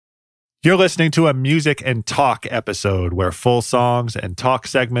You're listening to a Music and Talk episode where full songs and talk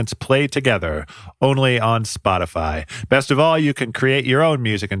segments play together only on Spotify. Best of all, you can create your own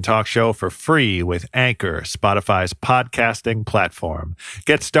music and talk show for free with Anchor, Spotify's podcasting platform.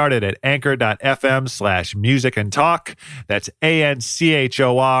 Get started at anchor.fm/musicandtalk. That's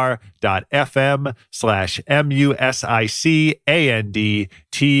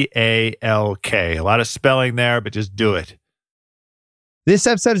ANCHOR.fm/MUSICANDTALK. A lot of spelling there, but just do it. This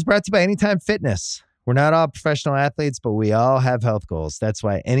episode is brought to you by Anytime Fitness. We're not all professional athletes, but we all have health goals. That's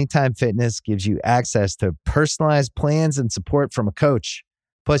why Anytime Fitness gives you access to personalized plans and support from a coach.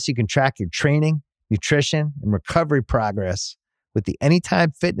 Plus, you can track your training, nutrition, and recovery progress with the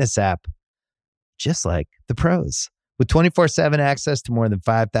Anytime Fitness app, just like the pros. With 24/7 access to more than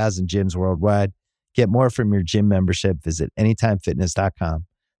 5,000 gyms worldwide, get more from your gym membership. Visit anytimefitness.com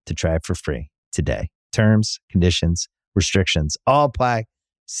to try it for free today. Terms, conditions, restrictions all apply.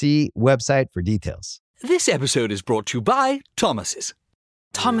 See website for details. This episode is brought to you by Thomas's.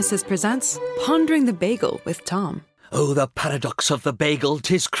 Thomas's presents Pondering the Bagel with Tom. Oh, the paradox of the bagel.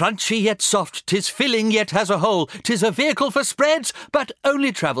 'Tis crunchy yet soft, 'tis filling yet has a hole. 'Tis a vehicle for spreads, but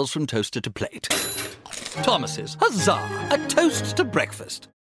only travels from toaster to plate. Thomas's, huzzah, a toast to breakfast.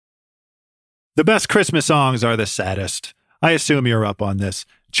 The best Christmas songs are the saddest. I assume you're up on this.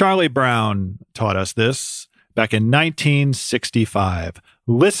 Charlie Brown taught us this back in 1965.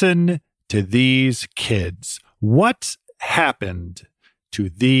 Listen to these kids. What happened to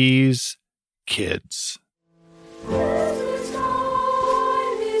these kids? Christmas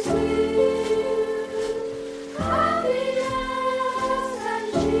time is here, happiness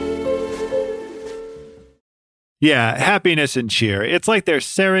and cheer. Yeah, happiness and cheer. It's like they're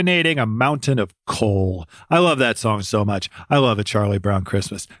serenading a mountain of coal. I love that song so much. I love A Charlie Brown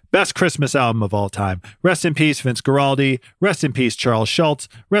Christmas. Best Christmas album of all time. Rest in peace, Vince Guaraldi. Rest in peace, Charles Schultz.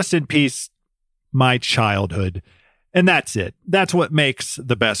 Rest in peace, my childhood. And that's it. That's what makes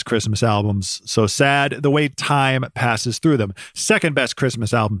the best Christmas albums so sad, the way time passes through them. Second best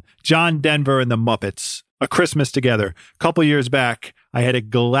Christmas album, John Denver and the Muppets, A Christmas Together. A couple years back, I had a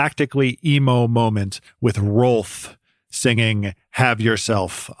galactically emo moment with Rolf singing Have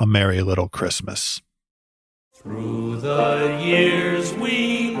Yourself a Merry Little Christmas. Through the years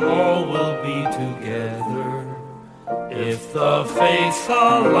we all will be together, if the fates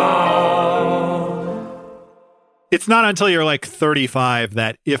allow. It's not until you're like 35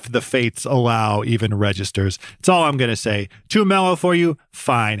 that If the Fates Allow even registers. It's all I'm going to say. Too mellow for you?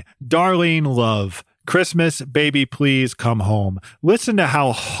 Fine. Darlene Love. Christmas, baby, please come home. Listen to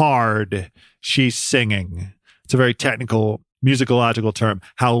how hard she's singing. It's a very technical, musicological term.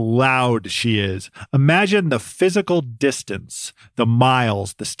 How loud she is. Imagine the physical distance, the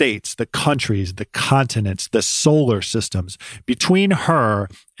miles, the states, the countries, the continents, the solar systems between her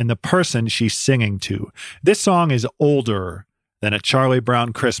and the person she's singing to. This song is older than A Charlie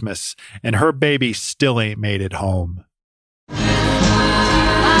Brown Christmas, and her baby still ain't made it home.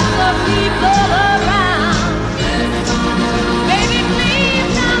 Lots of people around, baby,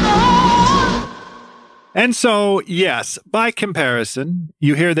 please come home. And so, yes, by comparison,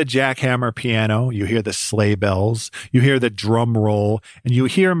 you hear the jackhammer piano, you hear the sleigh bells, you hear the drum roll, and you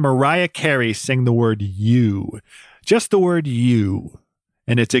hear Mariah Carey sing the word you. Just the word you.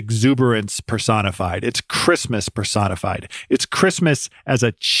 And it's exuberance personified. It's Christmas personified. It's Christmas as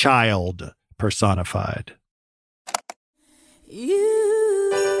a child personified.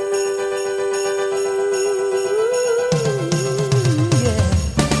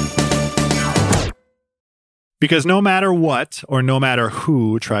 Because no matter what, or no matter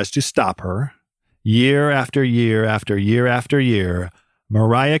who tries to stop her, year after year after year after year,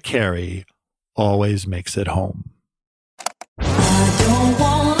 Mariah Carey always makes it home. I don't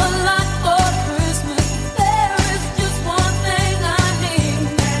want a lot for Christmas. There is just one thing I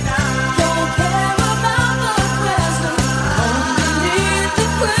need. And I don't care about the presents. Only need the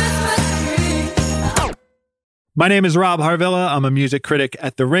Christmas tree. My name is Rob Harvilla. I'm a music critic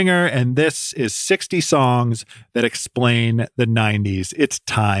at The Ringer, and this is 60 songs that explain the 90s. It's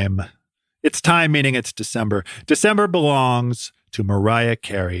time. It's time, meaning it's December. December belongs to Mariah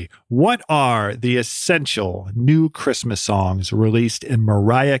Carey. What are the essential new Christmas songs released in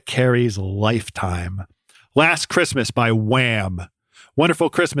Mariah Carey's lifetime? Last Christmas by Wham! Wonderful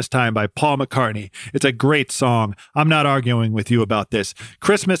Christmas Time by Paul McCartney. It's a great song. I'm not arguing with you about this.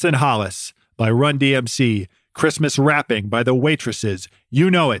 Christmas in Hollis by Run DMC. Christmas Rapping by The Waitresses.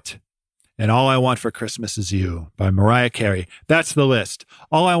 You Know It. And All I Want for Christmas Is You by Mariah Carey. That's the list.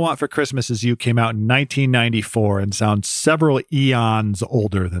 All I Want for Christmas Is You came out in 1994 and sounds several eons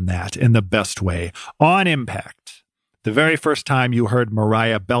older than that in the best way. On impact, The very first time you heard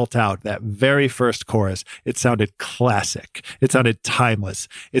Mariah belt out that very first chorus, it sounded classic. It sounded timeless.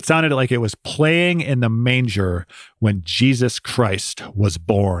 It sounded like it was playing in the manger when Jesus Christ was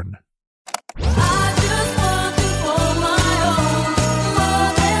born. I just want you for my own,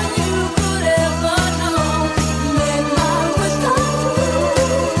 more than you could ever know. Make my wish come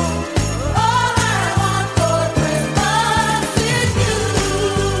true. All I want for Christmas is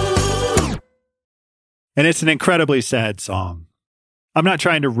you. And it's an incredibly sad song. I'm not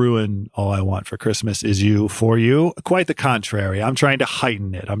trying to ruin All I Want for Christmas Is You for you. Quite the contrary. I'm trying to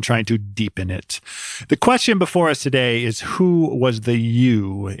heighten it. I'm trying to deepen it. The question before us today is, who was the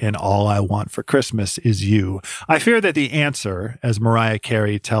you in All I Want for Christmas Is You? I fear that the answer, as Mariah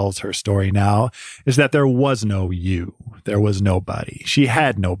Carey tells her story now, is that there was no you. There was nobody. She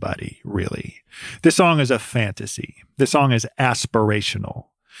had nobody, really. This song is a fantasy. This song is aspirational.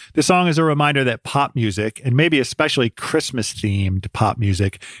 This song is a reminder that pop music, and maybe especially Christmas-themed pop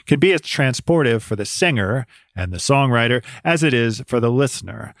music, can be as transportive for the singer and the songwriter as it is for the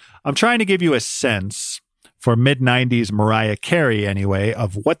listener. I'm trying to give you a sense, for mid-90s Mariah Carey anyway,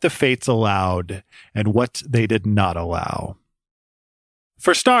 of what the fates allowed and what they did not allow.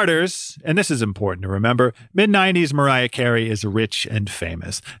 For starters, and this is important to remember, mid-90s Mariah Carey is rich and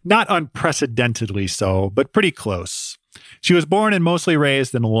famous. Not unprecedentedly so, but pretty close. She was born and mostly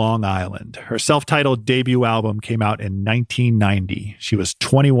raised in Long Island. Her self-titled debut album came out in 1990. She was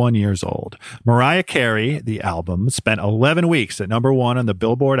 21 years old. Mariah Carey, the album, spent 11 weeks at number one on the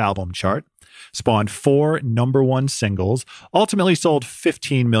Billboard album chart, spawned 4 number one singles, ultimately sold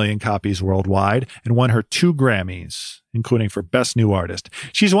 15 million copies worldwide, and won her 2 Grammys, including for Best New Artist.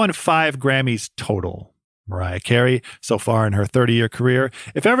 She's won 5 Grammys total. Mariah Carey, so far in her 30-year career,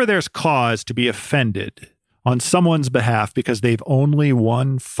 if ever there's cause to be offended on someone's behalf because they've only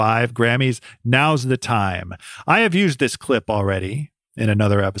won 5 Grammys, now's the time. I have used this clip already in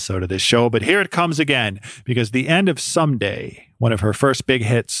another episode of this show, but here it comes again, because the end of Someday, one of her first big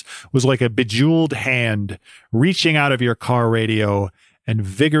hits, was like a bejeweled hand reaching out of your car radio and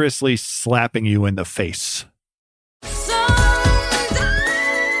vigorously slapping you in the face.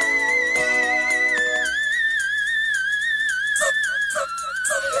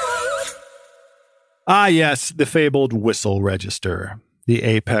 Ah, yes, the fabled whistle register, the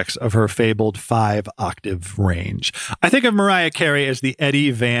apex of her fabled 5-octave range. I think of Mariah Carey as the Eddie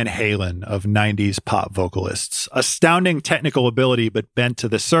Van Halen of 90s pop vocalists. Astounding technical ability, but bent to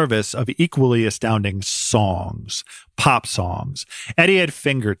the service of equally astounding songs, pop songs. Eddie had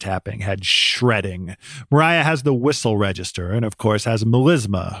finger tapping, had shredding. Mariah has the whistle register, and of course has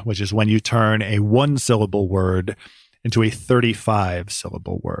melisma, which is when you turn a 1-syllable word into a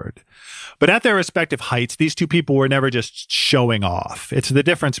 35-syllable word. But at their respective heights, these two people were never just showing off. It's the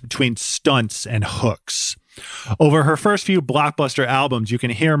difference between stunts and hooks. Over her first few blockbuster albums, you can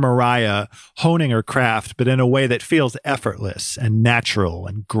hear Mariah honing her craft, but in a way that feels effortless and natural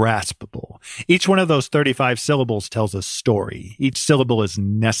and graspable. Each one of those 35 syllables tells a story. Each syllable is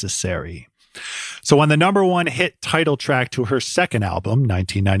necessary. So on the number one hit title track to her second album,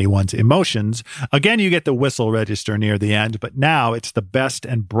 1991's Emotions, again you get the whistle register near the end, but now it's the best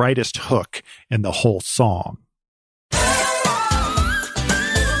and brightest hook in the whole song.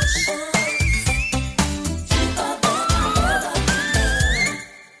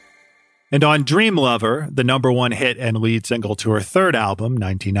 And on Dream Lover, the number one hit and lead single to her third album,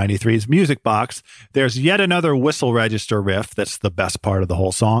 1993's Music Box, there's yet another whistle register riff that's the best part of the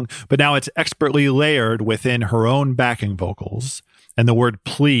whole song, but now it's expertly layered within her own backing vocals, and the word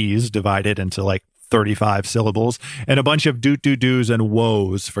please divided into like 35 syllables, and a bunch of doot-doo-doos and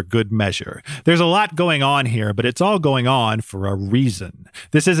woes for good measure. There's a lot going on here, but it's all going on for a reason.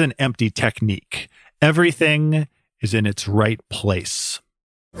 This isn't empty technique. Everything is in its right place.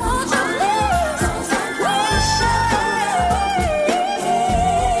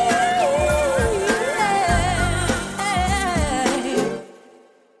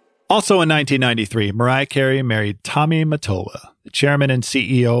 Also in 1993, Mariah Carey married Tommy Mottola, the chairman and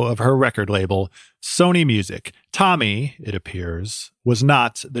CEO of her record label, Sony Music. Tommy, it appears, was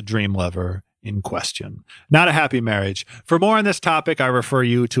not the dream lover in question. Not a happy marriage. For more on this topic, I refer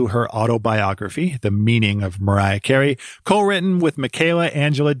you to her autobiography, The Meaning of Mariah Carey, co-written with Michaela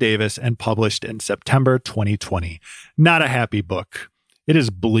Angela Davis and published in September 2020. Not a happy book. It is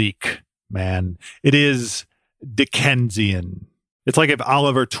bleak, man. It is Dickensian. It's like if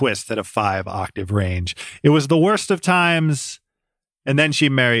Oliver Twist had a 5-octave range. It was the worst of times, and then she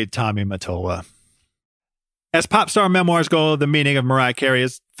married Tommy Mottola. As pop star memoirs go, the meaning of Mariah Carey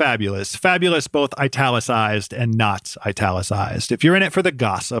is fabulous. Fabulous, both italicized and not italicized. If you're in it for the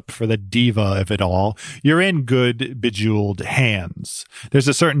gossip, for the diva of it all, you're in good, bejeweled hands. There's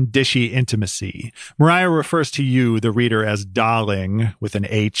a certain dishy intimacy. Mariah refers to you, the reader, as darling, with an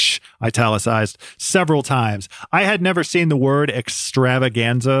H, italicized, several times. I had never seen the word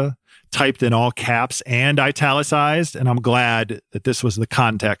extravaganza typed in all caps and italicized, and I'm glad that this was the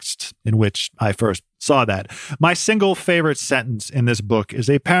context in which I first saw that. My single favorite sentence in this book is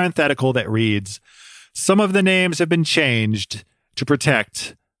a parenthetical that reads, "Some of the names have been changed to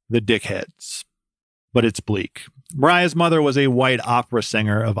protect the dickheads." But it's bleak. Mariah's mother was a white opera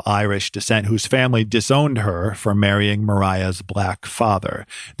singer of Irish descent whose family disowned her for marrying Mariah's black father.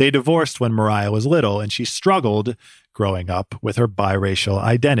 They divorced when Mariah was little, and she struggled growing up with her biracial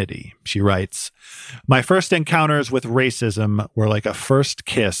identity. She writes, "My first encounters with racism were like a first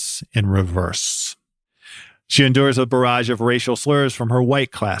kiss in reverse." She endures a barrage of racial slurs from her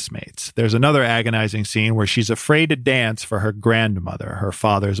white classmates. There's another agonizing scene where she's afraid to dance for her grandmother, her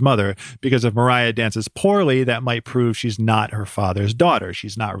father's mother, because if Mariah dances poorly, that might prove she's not her father's daughter.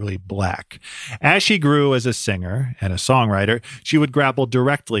 She's not really black. As she grew as a singer and a songwriter, she would grapple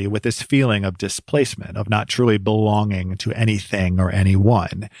directly with this feeling of displacement, of not truly belonging to anything or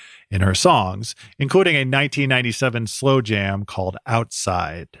anyone in her songs, including a 1997 slow jam called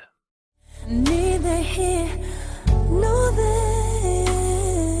Outside. Neither here nor there.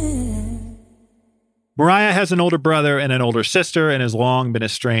 Mariah has an older brother and an older sister and has long been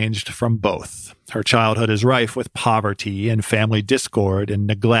estranged from both. Her childhood is rife with poverty and family discord and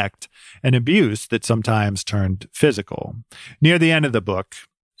neglect and abuse that sometimes turned physical. Near the end of the book,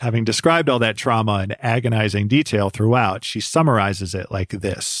 having described all that trauma in agonizing detail throughout, she summarizes it like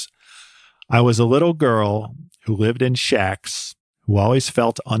this: "I was a little girl who lived in shacks, who always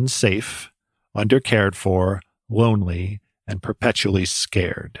felt unsafe, undercared for, lonely, and perpetually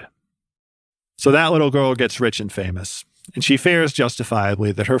scared." So that little girl gets rich and famous, and she fears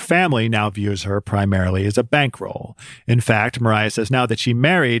justifiably that her family now views her primarily as a bankroll. In fact, Mariah says now that she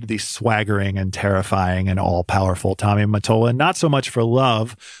married the swaggering and terrifying and all-powerful Tommy Mottola, not so much for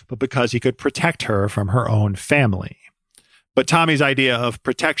love, but because he could protect her from her own family. But Tommy's idea of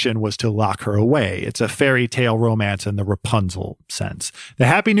protection was to lock her away. It's a fairy tale romance in the Rapunzel sense. The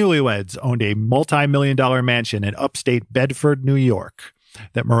happy newlyweds owned a multi-million-dollar mansion in upstate Bedford, New York,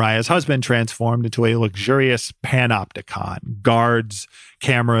 that Mariah's husband transformed into a luxurious panopticon, guards,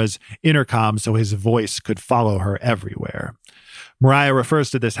 cameras, intercoms, so his voice could follow her everywhere. Mariah refers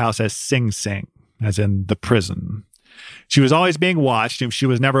to this house as Sing Sing, as in the prison. She was always being watched, and she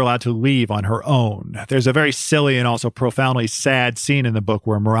was never allowed to leave on her own. There's a very silly and also profoundly sad scene in the book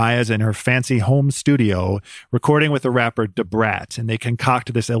where Mariah's in her fancy home studio recording with the rapper Da Brat, and they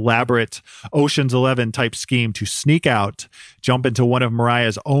concoct this elaborate Ocean's 11 type scheme to sneak out, jump into one of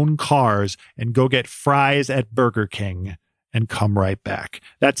Mariah's own cars, and go get fries at Burger King and come right back.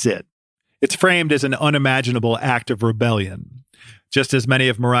 That's it. It's framed as an unimaginable act of rebellion. Just as many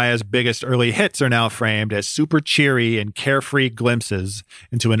of Mariah's biggest early hits are now framed as super cheery and carefree glimpses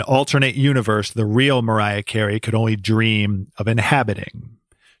into an alternate universe the real Mariah Carey could only dream of inhabiting.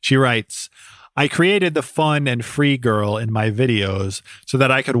 She writes, "I created the fun and free girl in my videos so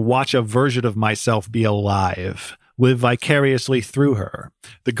that I could watch a version of myself be alive, live vicariously through her,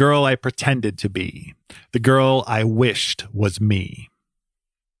 the girl I pretended to be, the girl I wished was me."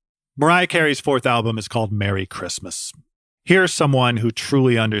 Mariah Carey's fourth album is called Merry Christmas. Here's someone who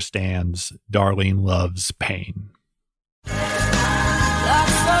truly understands Darlene Love's pain. Lots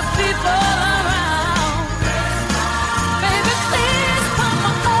of people around. Baby, please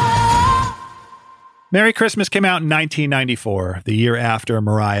come home. Merry Christmas came out in 1994, the year after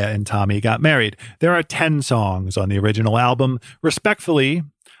Mariah and Tommy got married. There are 10 songs on the original album. Respectfully,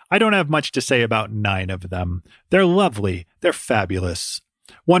 I don't have much to say about 9 of them. They're lovely. They're fabulous.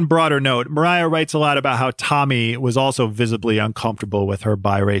 One broader note, Mariah writes a lot about how Tommy was also visibly uncomfortable with her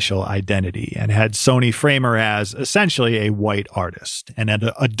biracial identity and had Sony frame her as essentially a white artist and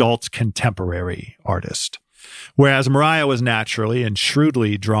an adult contemporary artist. Whereas Mariah was naturally and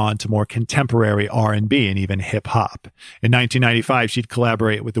shrewdly drawn to more contemporary R&B and even hip-hop. In 1995, she'd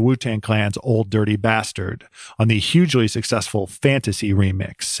collaborate with the Wu-Tang Clan's Old Dirty Bastard on the hugely successful Fantasy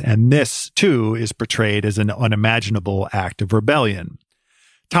remix, and this, too, is portrayed as an unimaginable act of rebellion.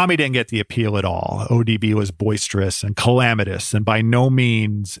 Tommy didn't get the appeal at all. ODB was boisterous and calamitous, and by no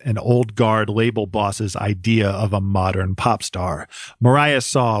means an old guard label boss's idea of a modern pop star. Mariah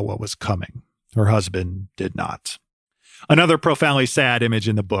saw what was coming. Her husband did not. Another profoundly sad image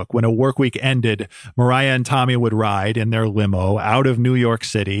in the book. When a work week ended, Mariah and Tommy would ride in their limo out of New York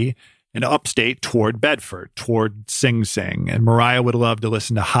City, and upstate toward Bedford, toward Sing Sing. And Mariah would love to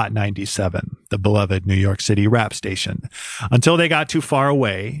listen to Hot 97, the beloved New York City rap station, until they got too far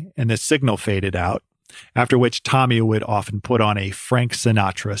away and the signal faded out, after which Tommy would often put on a Frank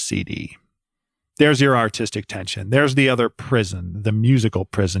Sinatra CD. There's your artistic tension. There's the other prison, the musical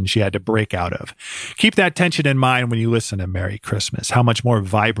prison she had to break out of. Keep that tension in mind when you listen to Merry Christmas, how much more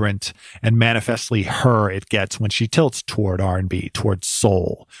vibrant and manifestly her it gets when she tilts toward R&B, toward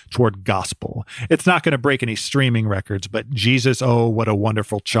soul, toward gospel. It's not going to break any streaming records, but Jesus, oh, what a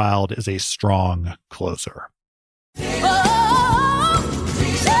wonderful child is a strong closer.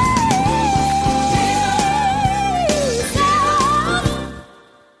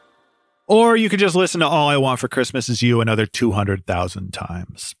 Or you could just listen to All I Want for Christmas Is You another 200,000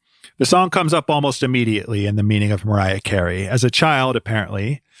 times. The song comes up almost immediately in the meaning of Mariah Carey. As a child,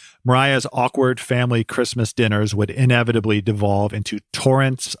 apparently, Mariah's awkward family Christmas dinners would inevitably devolve into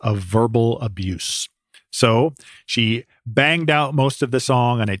torrents of verbal abuse. So she banged out most of the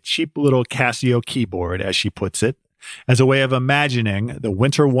song on a cheap little Casio keyboard, as she puts it, as a way of imagining the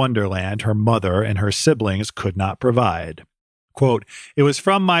winter wonderland her mother and her siblings could not provide. Quote, "It was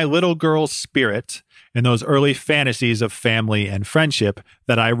from my little girl's spirit and those early fantasies of family and friendship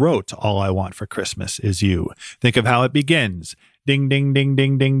that I wrote All I Want for Christmas Is You. Think of how it begins. Ding, ding, ding,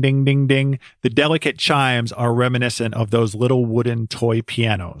 ding, ding, ding, ding, ding. The delicate chimes are reminiscent of those little wooden toy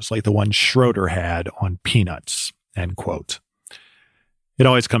pianos, like the one Schroeder had on Peanuts." End quote. It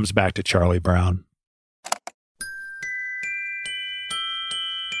always comes back to Charlie Brown.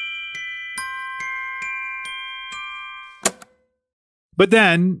 But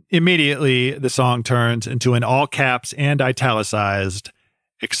then, immediately, the song turns into an all caps and italicized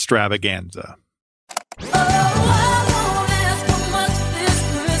extravaganza.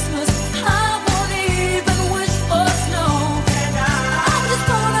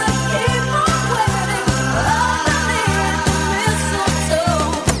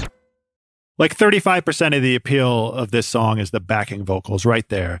 Like 35% of the appeal of this song is the backing vocals right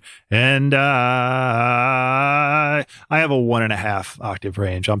there. And I have a 1.5 octave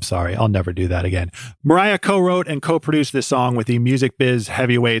range. I'm sorry. I'll never do that again. Mariah co-wrote and co-produced this song with the music biz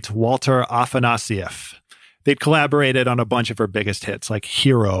heavyweight Walter Afanasieff. They'd collaborated on a bunch of her biggest hits like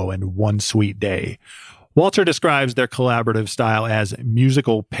Hero and One Sweet Day. Walter describes their collaborative style as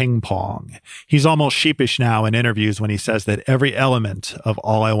musical ping pong. He's almost sheepish now in interviews when he says that every element of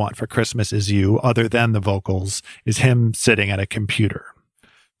All I Want for Christmas Is You, other than the vocals, is him sitting at a computer.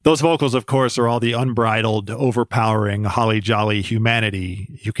 Those vocals, of course, are all the unbridled, overpowering, holly jolly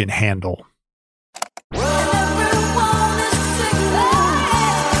humanity you can handle.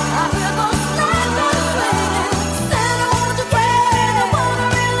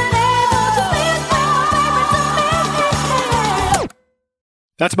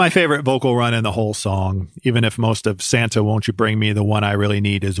 That's my favorite vocal run in the whole song, even if most of Santa Won't You Bring Me the One I Really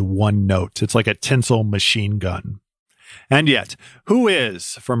Need is one note. It's like a tinsel machine gun. And yet, who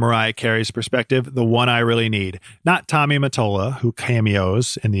is, from Mariah Carey's perspective, the one I really need? Not Tommy Mottola, who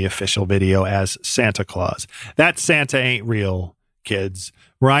cameos in the official video as Santa Claus. That Santa ain't real, kids.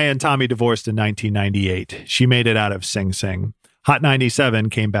 Mariah and Tommy divorced in 1998. She made it out of Sing Sing. Hot 97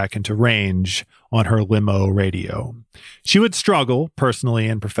 came back into range on her limo radio. She would struggle, personally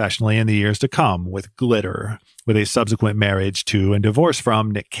and professionally, in the years to come with Glitter, with a subsequent marriage to and divorce from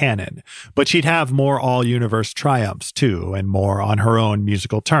Nick Cannon. But she'd have more all-universe triumphs, too, and more on her own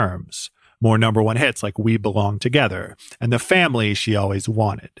musical terms. More number one hits like We Belong Together, and the family she always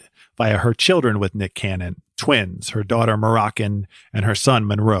wanted, via her children with Nick Cannon, twins, her daughter Moroccan, and her son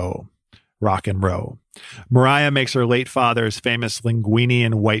Monroe. Rock and roll. Mariah makes her late father's famous linguine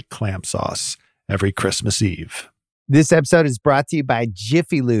and white clam sauce every Christmas Eve. This episode is brought to you by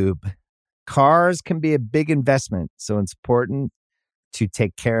Jiffy Lube. Cars can be a big investment, so it's important to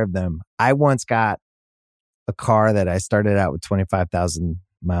take care of them. I once got a car that I started out with 25,000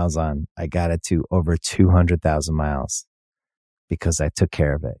 miles on. I got it to over 200,000 miles because I took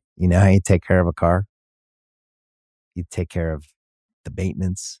care of it. You know how you take care of a car? You take care of the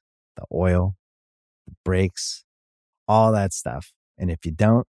maintenance, the oil, the brakes, all that stuff. And if you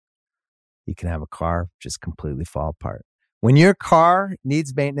don't, you can have a car just completely fall apart. When your car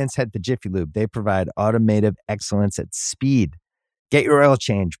needs maintenance, head to Jiffy Lube. They provide automotive excellence at speed. Get your oil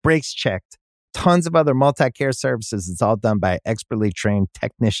change, brakes checked, tons of other multi-care services. It's all done by expertly trained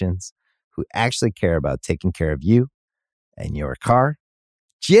technicians who actually care about taking care of you and your car.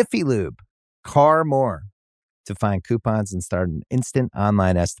 Jiffy Lube, car more. To find coupons and start an instant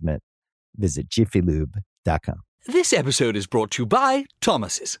online estimate, visit jiffylube.com. This episode is brought to you by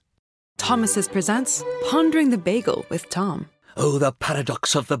Thomas's. Thomas's presents Pondering the Bagel with Tom. Oh, the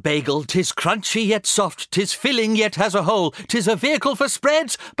paradox of the bagel. 'Tis crunchy yet soft, 'tis filling yet has a hole. 'Tis a vehicle for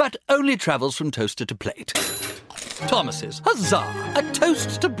spreads, but only travels from toaster to plate. Thomas's, huzzah! A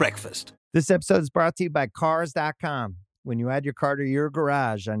toast to breakfast. This episode is brought to you by Cars.com. When you add your car to your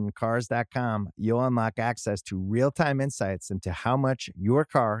garage on Cars.com, you'll unlock access to real-time insights into how much your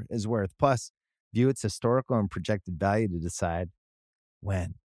car is worth. Plus, view its historical and projected value to decide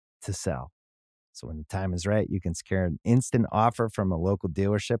when to sell. So when the time is right, you can secure an instant offer from a local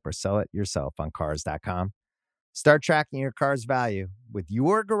dealership or sell it yourself on Cars.com. Start tracking your car's value with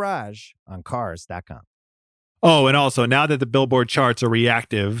your garage on Cars.com. Oh, and also, now that the Billboard charts are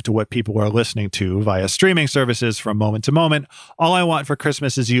reactive to what people are listening to via streaming services from moment to moment, All I Want for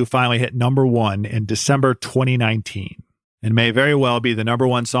Christmas Is You finally hit number 1 in December 2019 and may very well be the number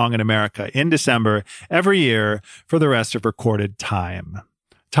 1 song in America in December every year for the rest of recorded time.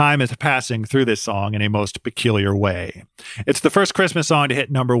 Time is passing through this song in a most peculiar way. It's the first Christmas song to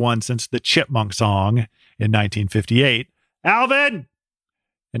hit number 1 since the Chipmunk song in 1958. Alvin!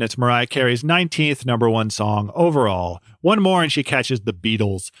 And it's Mariah Carey's 19th number 1 song overall. One more and she catches the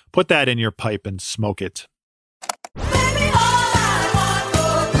Beatles. Put that in your pipe and smoke it. Baby, all I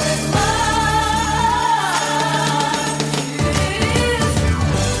want for Christmas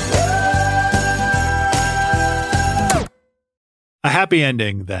is A happy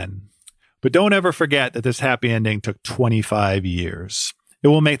ending, then. But don't ever forget that this happy ending took 25 years. It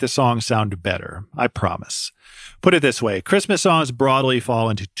will make the song sound better, I promise. Put it this way, Christmas songs broadly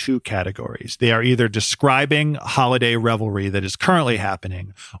fall into 2 categories. They are either describing holiday revelry that is currently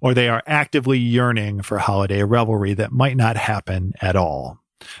happening, or they are actively yearning for holiday revelry that might not happen at all.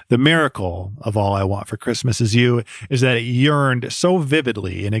 The miracle of All I Want for Christmas Is You is that it yearned so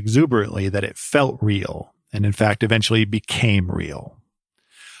vividly and exuberantly that it felt real, and in fact eventually became real.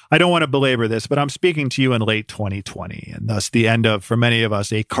 I don't want to belabor this, but I'm speaking to you in late 2020, and thus the end of, for many of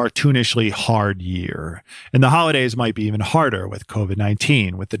us, a cartoonishly hard year. And the holidays might be even harder with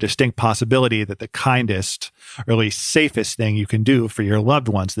COVID-19, with the distinct possibility that the kindest, or at least safest thing you can do for your loved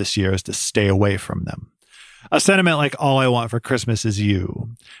ones this year is to stay away from them. A sentiment like All I Want for Christmas Is You,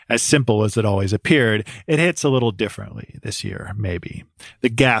 as simple as it always appeared, it hits a little differently this year, maybe. The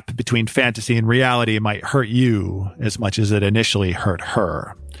gap between fantasy and reality might hurt you as much as it initially hurt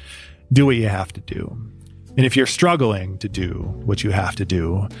her. Do what you have to do. And if you're struggling to do what you have to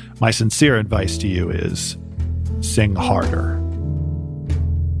do, my sincere advice to you is sing harder.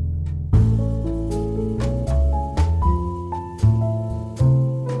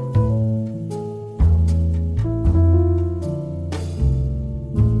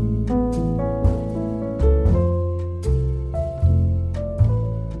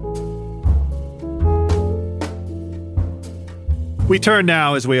 We turn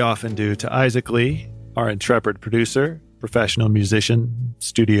now, as we often do, to Isaac Lee, our intrepid producer, professional musician,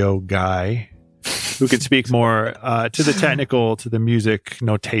 studio guy, who can speak more to the technical, to the music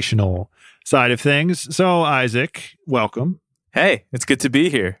notational side of things. So, Isaac, welcome. Hey, it's good to be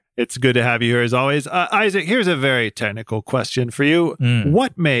here. It's good to have you here as always. Isaac, here's a very technical question for you.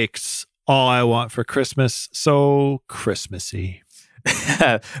 What makes All I Want for Christmas so Christmassy?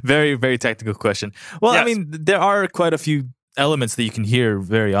 Very, very technical question. Well, Yes. I mean, there are quite a few elements that you can hear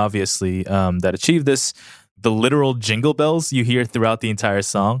very obviously that achieve this. The literal jingle bells you hear throughout the entire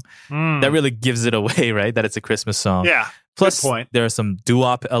song, that really gives it away, right? That it's a Christmas song. Yeah, Plus, good point. there are some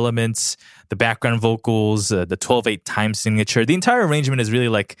doo-wop elements, the background vocals, the 12/8 time signature. The entire arrangement is really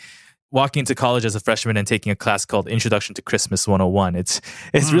like walking into college as a freshman and taking a class called Introduction to Christmas 101. It's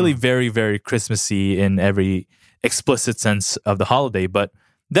really very, very Christmassy in every explicit sense of the holiday. But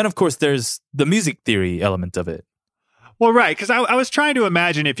then, of course, there's the music theory element of it. Well, right, because I was trying to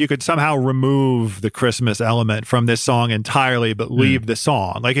imagine if you could somehow remove the Christmas element from this song entirely, but leave the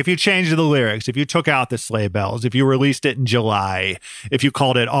song. Like if you changed the lyrics, if you took out the sleigh bells, if you released it in July, if you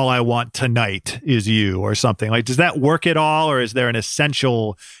called it All I Want Tonight Is You or something. Like, does that work at all, or is there an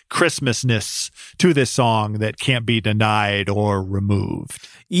essential Christmasness to this song that can't be denied or removed?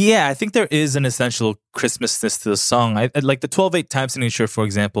 Yeah, I think there is an essential Christmasness to the song. I like the 12/8 time signature, for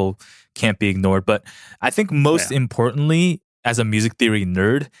example, can't be ignored. But I think most importantly, as a music theory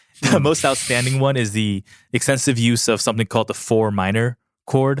nerd, the most outstanding one is the extensive use of something called the 4 minor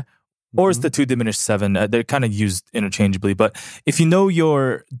chord, or it's the 2 diminished 7. They're kind of used interchangeably. But if you know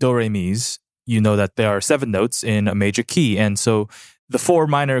your do re mi's, you know that there are 7 notes in a major key. And so the 4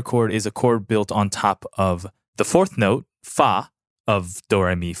 minor chord is a chord built on top of the 4th note, fa, of do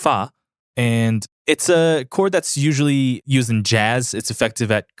re mi fa. And it's a chord that's usually used in jazz. It's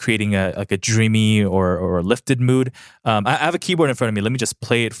effective at creating a dreamy or a lifted mood. I have a keyboard in front of me. Let me just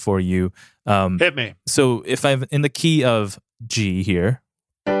play it for you. Hit me. So if I'm in the key of G here.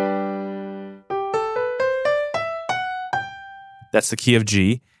 That's the key of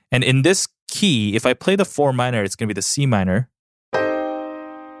G. And in this key, if I play the 4 minor, it's going to be the C minor.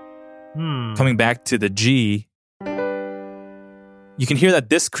 Coming back to the G, you can hear that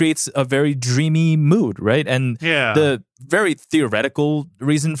this creates a very dreamy mood, right? And the very theoretical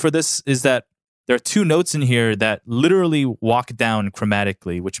reason for this is that there are 2 notes in here that literally walk down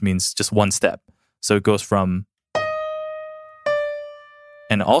chromatically, which means just one step. So it goes from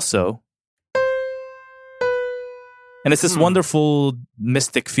and also. And it's this wonderful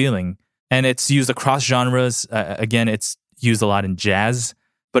mystic feeling. And it's used across genres. Again, it's used a lot in jazz,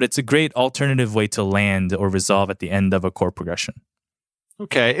 but it's a great alternative way to land or resolve at the end of a chord progression.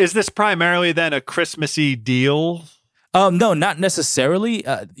 Okay. Is this primarily then a Christmassy deal? No, not necessarily.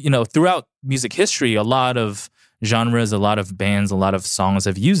 Throughout music history, a lot of genres, a lot of bands, a lot of songs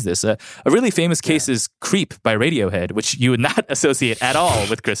have used this. A really famous case is Creep by Radiohead, which you would not associate at all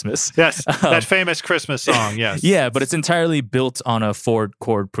with Christmas. Yes, that famous Christmas song, yes. Yeah, but it's entirely built on a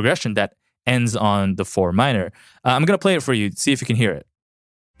 4-chord progression that ends on the 4 minor. I'm going to play it for you, see if you can hear it.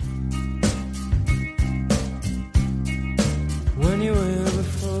 When you were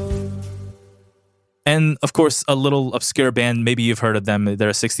before. And of course, a little obscure band, maybe you've heard of them. They're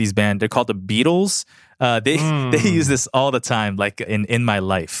a 60s band. They're called the Beatles. They use this all the time, like in My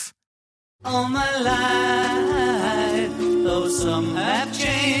Life. All my life, though some have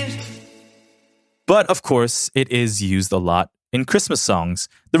changed. But of course, it is used a lot in Christmas songs.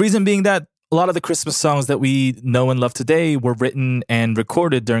 The reason being that a lot of the Christmas songs that we know and love today were written and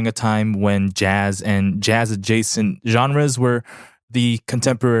recorded during a time when jazz and jazz-adjacent genres were the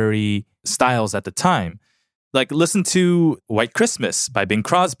contemporary styles at the time. Like, listen to White Christmas by Bing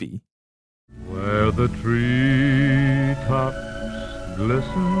Crosby. Where the treetops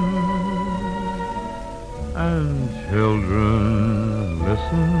glisten and children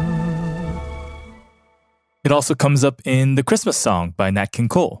listen. It also comes up in The Christmas Song by Nat King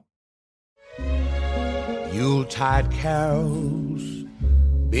Cole. Yuletide carols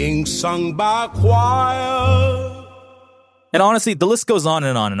being sung by a choir. And honestly, the list goes on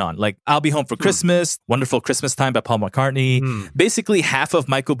and on and on. Like I'll Be Home for Christmas, Wonderful Christmas Time by Paul McCartney. Basically half of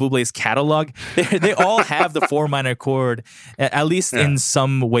Michael Bublé's catalog, they all have the 4 minor chord, at least in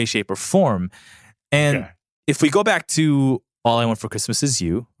some way, shape, or form. And if we go back to All I Want for Christmas Is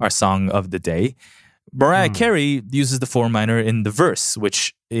You, our song of the day, Mariah Carey uses the 4 minor in the verse,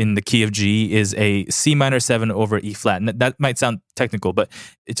 which in the key of G is a C minor 7 over E flat. And that might sound technical, but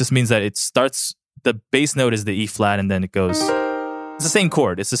it just means that it starts, the bass note is the E flat, and then it goes, it's the same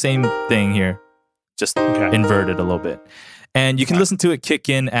chord. It's the same thing here, just inverted a little bit. And you can listen to it kick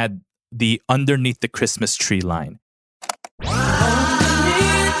in at the Underneath the Christmas Tree line.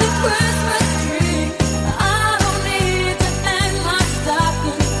 Underneath the Christmas tree, I don't need to hang my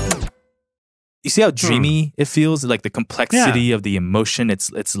stocking. You see how dreamy it feels? Like the complexity of the emotion.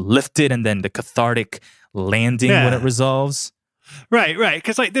 It's lifted, and then the cathartic landing when it resolves. Right.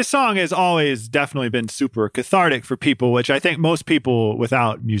 Because like this song has always definitely been super cathartic for people, which I think most people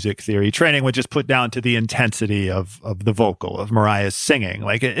without music theory training would just put down to the intensity of the vocal of Mariah's singing.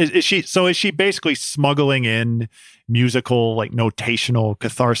 Like, is she basically smuggling in musical, like notational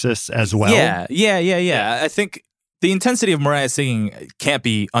catharsis as well? Yeah. I think the intensity of Mariah's singing can't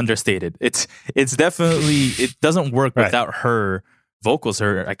be understated. It's definitely, it doesn't work without her vocals,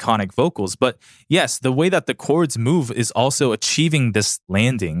 her iconic vocals. But yes, the way that the chords move is also achieving this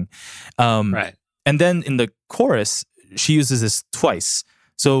landing. And then in the chorus, she uses this twice.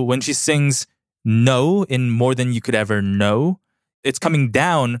 So when she sings "No" in More Than You Could Ever Know, it's coming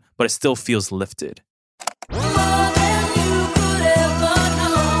down, but it still feels lifted. More than you could ever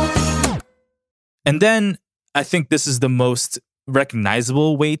know. And then I think this is the most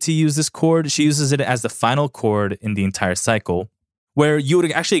recognizable way to use this chord. She uses it as the final chord in the entire cycle, where you would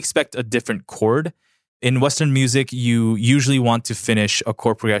actually expect a different chord. In Western music, you usually want to finish a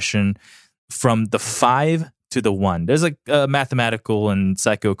chord progression from the 5 to the 1. There's like mathematical and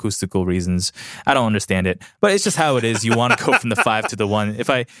psychoacoustical reasons. I don't understand it, but it's just how it is. You want to go from the 5 to the 1. If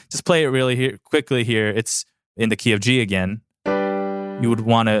I just play it really quickly here, it's in the key of G again. You would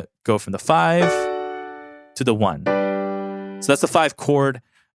want to go from the 5 to the 1. So that's the 5 chord.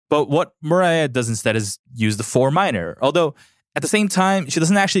 But what Mariah does instead is use the 4 minor. Although at the same time, she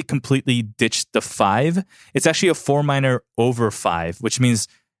doesn't actually completely ditch the 5. It's actually a 4 minor over 5, which means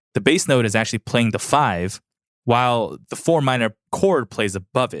the bass note is actually playing the 5 while the 4 minor chord plays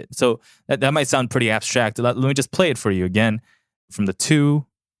above it. So that might sound pretty abstract. Let me just play it for you again. From the 2,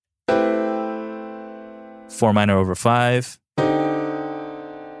 4 minor over 5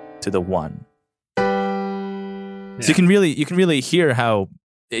 to the 1. So you can really hear how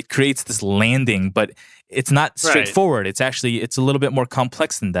it creates this landing, but it's not straightforward. It's a little bit more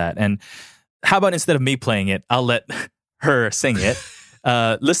complex than that. And how about instead of me playing it, I'll let her sing it.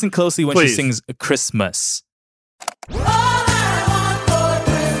 Listen closely when she sings Christmas.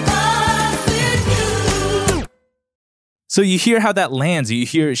 So you hear how that lands. You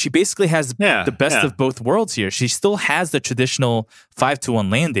hear she basically has the best of both worlds here. She still has the traditional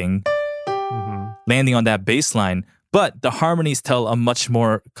 5-1 landing, landing on that bass line, but the harmonies tell a much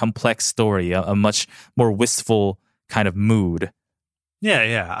more complex story, a much more wistful kind of mood.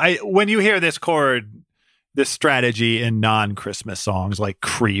 Yeah. When you hear this chord, this strategy in non-Christmas songs like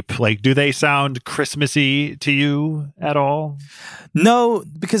Creep, like, do they sound Christmassy to you at all? No,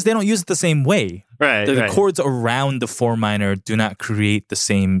 because they don't use it the same way. Right. The chords around the 4 minor do not create the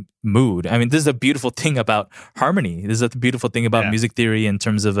same mood. I mean, this is a beautiful thing about harmony. This is a beautiful thing about music theory in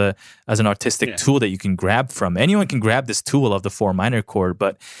terms of as an artistic tool that you can grab from. Anyone can grab this tool of the 4 minor chord,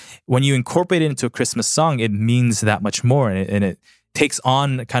 but when you incorporate it into a Christmas song, it means that much more, and it takes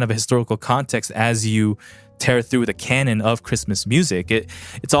on kind of a historical context as you tear through the canon of Christmas music.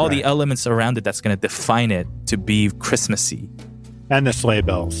 It's all the elements around it that's going to define it to be Christmassy. And the sleigh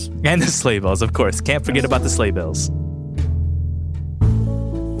bells. And the sleigh bells, of course. Can't forget about the sleigh bells.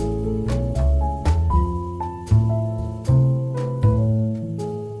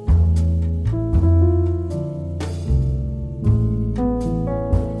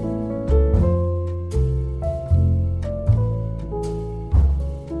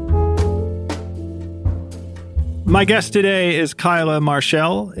 My guest today is Kyla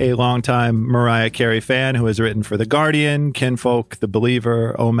Marshall, a longtime Mariah Carey fan who has written for The Guardian, Kinfolk, The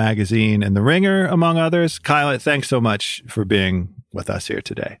Believer, O Magazine, and The Ringer, among others. Kyla, thanks so much for being with us here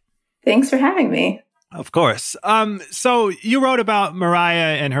today. Thanks for having me. Of course. So you wrote about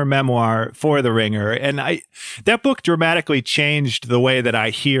Mariah and her memoir for The Ringer, and that book dramatically changed the way that I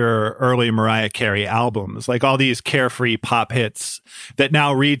hear early Mariah Carey albums, like all these carefree pop hits that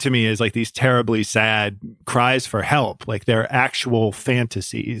now read to me as like these terribly sad cries for help, like they're actual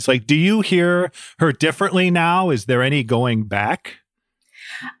fantasies. Like, do you hear her differently now? Is there any going back?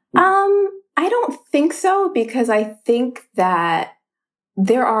 I don't think so, because I think that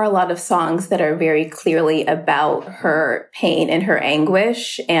there are a lot of songs that are very clearly about her pain and her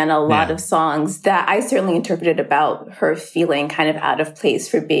anguish, and a lot of songs that I certainly interpreted about her feeling kind of out of place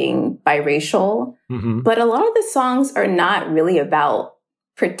for being biracial. But a lot of the songs are not really about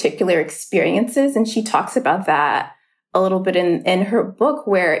particular experiences, and she talks about that a little bit in her book,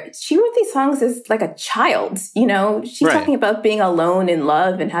 where she wrote these songs as like a child. You know, she's talking about being alone in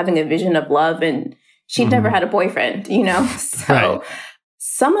love and having a vision of love, and she'd never had a boyfriend, you know? So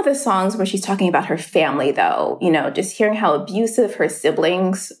some of the songs where she's talking about her family, though, you know, just hearing how abusive her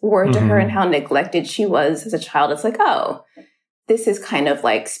siblings were to her and how neglected she was as a child, it's like, oh, this is kind of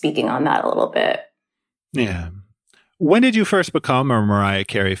like speaking on that a little bit. Yeah. When did you first become a Mariah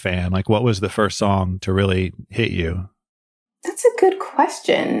Carey fan? Like, what was the first song to really hit you? That's a good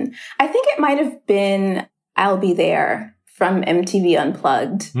question. I think it might have been I'll Be There from MTV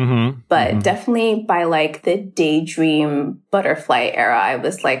Unplugged, but definitely by like the Daydream Butterfly era, I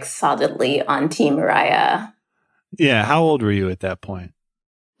was like solidly on Team Mariah. Yeah. How old were you at that point?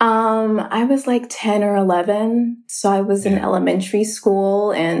 I was like 10 or 11. So I was in elementary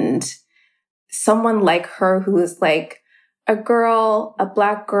school, and someone like her who was like a girl, a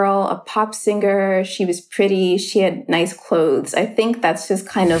Black girl, a pop singer. She was pretty. She had nice clothes. I think that's just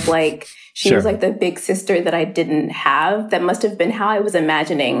kind of like, she was like the big sister that I didn't have. That must have been how I was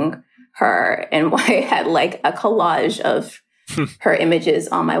imagining her, and why I had like a collage of her images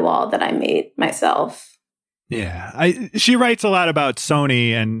on my wall that I made myself. Yeah. She writes a lot about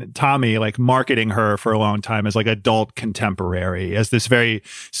Sony and Tommy, like marketing her for a long time as like adult contemporary, as this very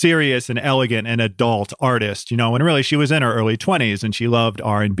serious and elegant and adult artist, you know, and really she was in her early 20s and she loved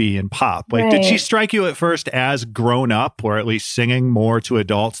R&B and pop. Like, did she strike you at first as grown up, or at least singing more to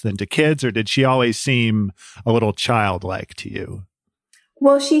adults than to kids? Or did she always seem a little childlike to you?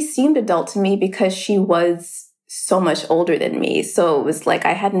 Well, she seemed adult to me because she was so much older than me. So it was like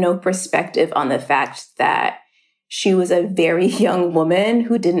I had no perspective on the fact that she was a very young woman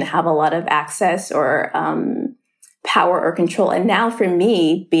who didn't have a lot of access or power or control. And now for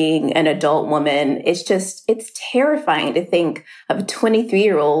me, being an adult woman, it's terrifying to think of a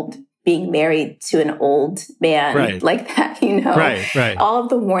 23-year-old being married to an old man like that, you know? Right. All of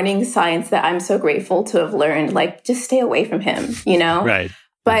the warning signs that I'm so grateful to have learned, like, just stay away from him, you know? Right.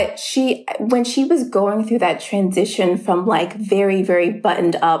 But when she was going through that transition from like very, very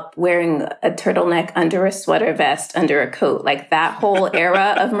buttoned up, wearing a turtleneck under a sweater vest, under a coat, like that whole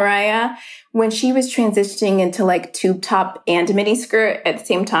era of Mariah, when she was transitioning into like tube top and mini skirt at the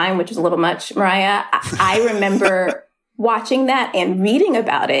same time, which was a little much, Mariah, I remember watching that and reading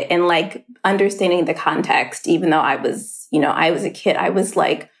about it and like understanding the context, even though I was a kid. I was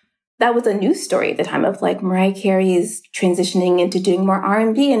like, that was a news story at the time of like Mariah Carey is transitioning into doing more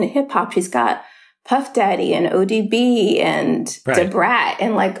R&B and hip hop. She's got Puff Daddy and ODB and DeBrat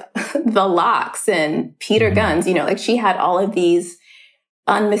and like The Lox and Peter Guns, like she had all of these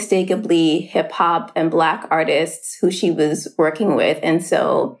unmistakably hip hop and Black artists who she was working with. And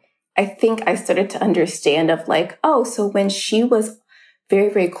so I think I started to understand of like, oh, so when she was very,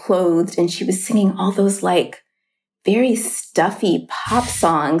 very clothed and she was singing all those like very stuffy pop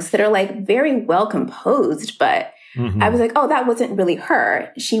songs that are like very well composed, but I was like, oh, that wasn't really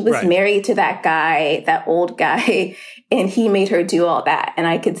her. She was married to that guy, that old guy, and he made her do all that. And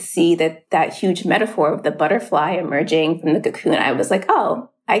I could see that huge metaphor of the butterfly emerging from the cocoon. I was like, oh,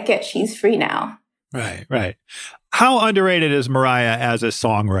 I get she's free now. Right. How underrated is Mariah as a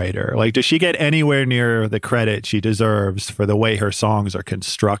songwriter? Like, does she get anywhere near the credit she deserves for the way her songs are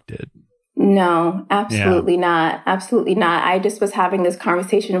constructed? No, absolutely not. Absolutely not. I just was having this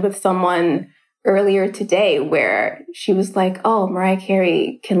conversation with someone earlier today where she was like, oh, Mariah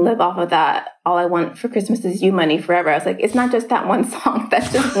Carey can live off of that All I Want for Christmas Is You money forever. I was like, it's not just that one song.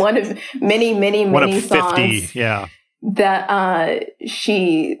 That's just one of many, many, one many of 50, songs that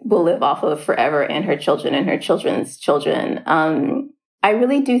she will live off of forever, and her children and her children's children. I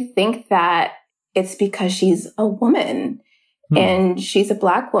really do think that it's because she's a woman and she's a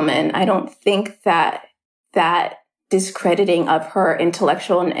Black woman. I don't think that discrediting of her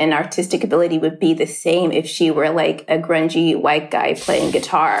intellectual and artistic ability would be the same if she were like a grungy white guy playing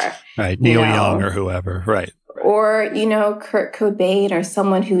guitar. Right. Neil Young or whoever. Right. Or, Kurt Cobain or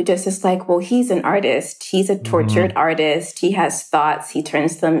someone who just is like, well, he's an artist. He's a tortured artist. He has thoughts. He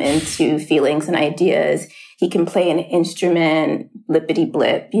turns them into feelings and ideas. He can play an instrument, blippity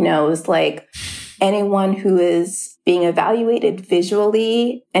blip. It's like anyone who is being evaluated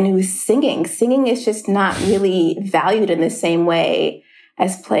visually and who's singing. Singing is just not really valued in the same way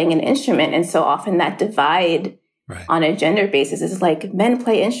as playing an instrument. And so often that divide on a gender basis is like men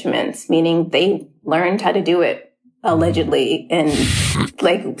play instruments, meaning they learned how to do it allegedly. And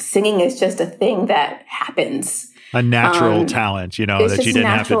like singing is just a thing that happens. A natural talent, that you didn't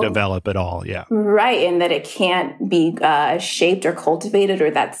have to develop at all. Yeah. Right. And that it can't be shaped or cultivated, or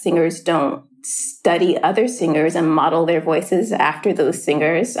that singers don't study other singers and model their voices after those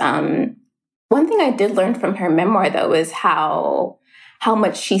singers. One thing I did learn from her memoir, though, is how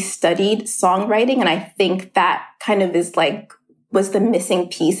much she studied songwriting. And I think that kind of was the missing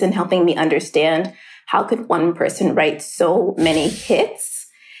piece in helping me understand how could one person write so many hits,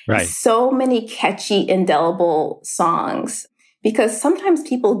 so many catchy, indelible songs. Because sometimes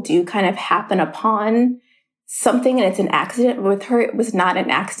people do kind of happen upon something and it's an accident. With her, it was not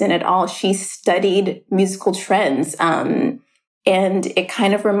an accident at all. She studied musical trends. And it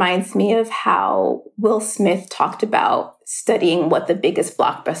kind of reminds me of how Will Smith talked about studying what the biggest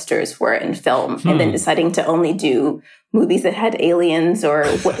blockbusters were in film and then deciding to only do movies that had aliens or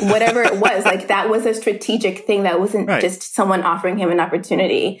whatever it was. Like that was a strategic thing. That wasn't just someone offering him an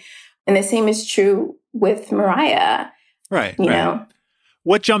opportunity. And the same is true with Mariah. Right.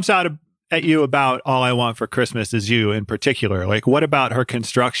 What jumps out at you about All I Want for Christmas Is You in particular? Like, what about her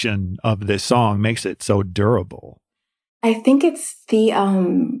construction of this song makes it so durable? I think it's the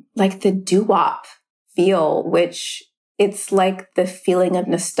the doo-wop feel, which it's like the feeling of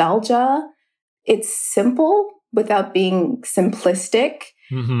nostalgia. It's simple without being simplistic.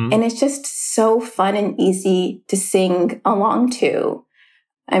 And it's just so fun and easy to sing along to.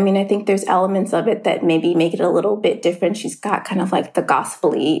 I mean, I think there's elements of it that maybe make it a little bit different. She's got kind of like the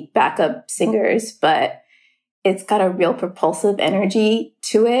gospel-y backup singers, but it's got a real propulsive energy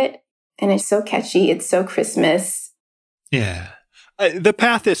to it. And it's so catchy. It's so Christmas. Yeah. The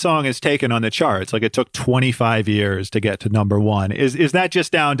path this song has taken on the charts, like it took 25 years to get to number one. Is that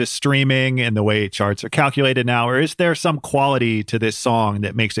just down to streaming and the way charts are calculated now? Or is there some quality to this song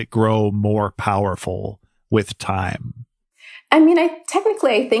that makes it grow more powerful with time? I mean, I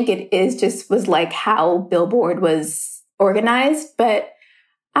think it was like how Billboard was organized, but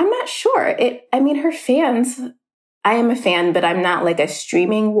I'm not sure. Her fans, I am a fan, but I'm not like a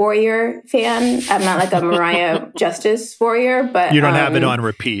streaming warrior fan. I'm not like a Mariah Justice warrior, but you don't have it on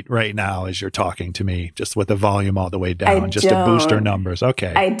repeat right now as you're talking to me, just with the volume all the way down, just to boost her numbers.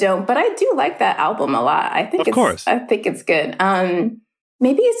 Okay. I don't, but I do like that album a lot. I think it's good.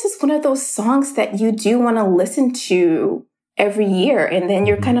 maybe it's just one of those songs that you do want to listen to every year. And then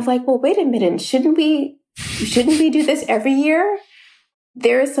you're kind of like, well, wait a minute, shouldn't we do this every year?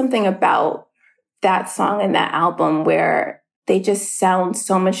 There is something about that song and that album where they just sound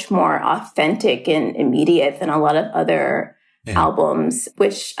so much more authentic and immediate than a lot of other albums,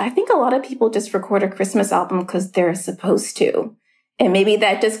 which I think a lot of people just record a Christmas album because they're supposed to. And maybe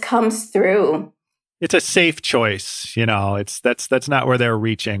that just comes through. It's a safe choice, that's not where they're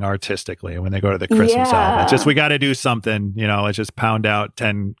reaching artistically when they go to the Christmas album. It's just, we got to do something, let's just pound out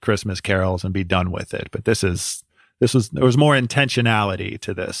 10 Christmas carols and be done with it. But there was more intentionality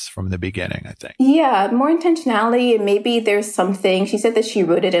to this from the beginning, I think. Yeah, more intentionality. And maybe there's something, she said that she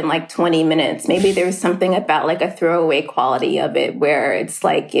wrote it in like 20 minutes. Maybe there's something about like a throwaway quality of it where it's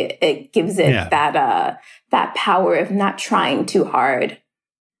like, it gives it that power of not trying too hard.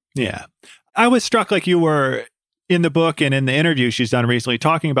 Yeah. I was struck, like you were in the book and in the interview she's done recently,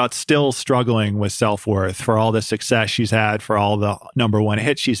 talking about still struggling with self-worth for all the success she's had, for all the number one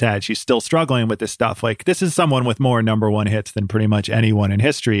hits she's had. She's still struggling with this stuff. Like, this is someone with more number one hits than pretty much anyone in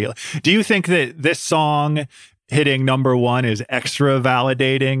history. Do you think that this song hitting number one is extra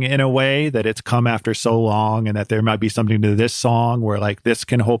validating in a way, that it's come after so long, and that there might be something to this song where like this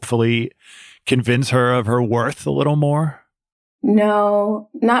can hopefully convince her of her worth a little more? No,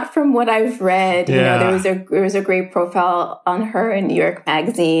 not from what I've read. Yeah. There was a great profile on her in New York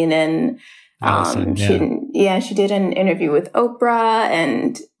Magazine, and she did an interview with Oprah,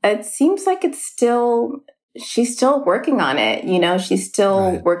 and it seems like she's still working on it. She's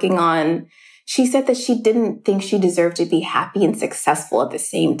still working on. She said that she didn't think she deserved to be happy and successful at the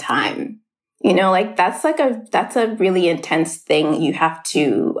same time. That's a really intense thing you have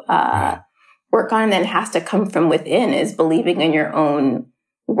to work on, and then has to come from within, is believing in your own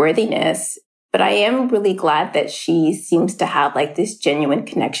worthiness. But I am really glad that she seems to have like this genuine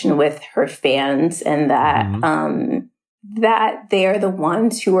connection with her fans, and that that they are the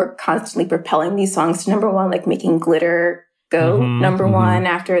ones who are constantly propelling these songs to number one, like making Glitter go number one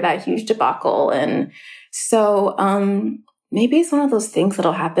after that huge debacle. And so maybe it's one of those things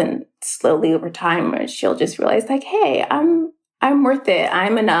that'll happen slowly over time, where she'll just realize like, hey, I'm worth it.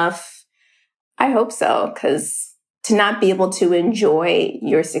 I'm enough. I hope so, because to not be able to enjoy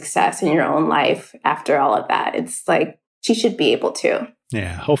your success in your own life after all of that, it's like she should be able to.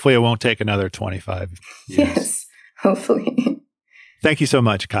 Yeah, hopefully it won't take another 25 years. Yes, hopefully. Thank you so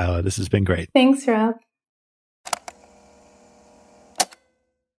much, Kyla. This has been great. Thanks, Rob.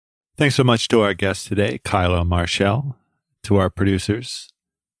 Thanks so much to our guest today, Kyla Marshall, to our producers,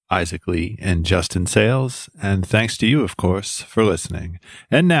 Isaac Lee and Justin Sales, and thanks to you, of course, for listening.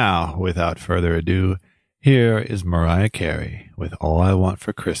 And now, without further ado, here is Mariah Carey with All I Want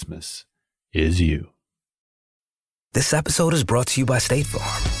for Christmas Is You. This episode is brought to you by State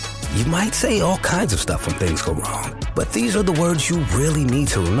Farm. You might say all kinds of stuff when things go wrong, but these are the words you really need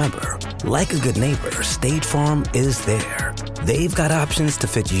to remember. Like a good neighbor, State Farm is there. They've got options to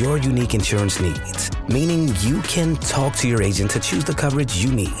fit your unique insurance needs, meaning you can talk to your agent to choose the coverage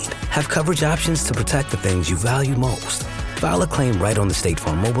you need, have coverage options to protect the things you value most, file a claim right on the State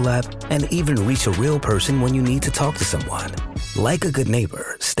Farm mobile app, and even reach a real person when you need to talk to someone. Like a good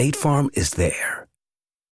neighbor, State Farm is there.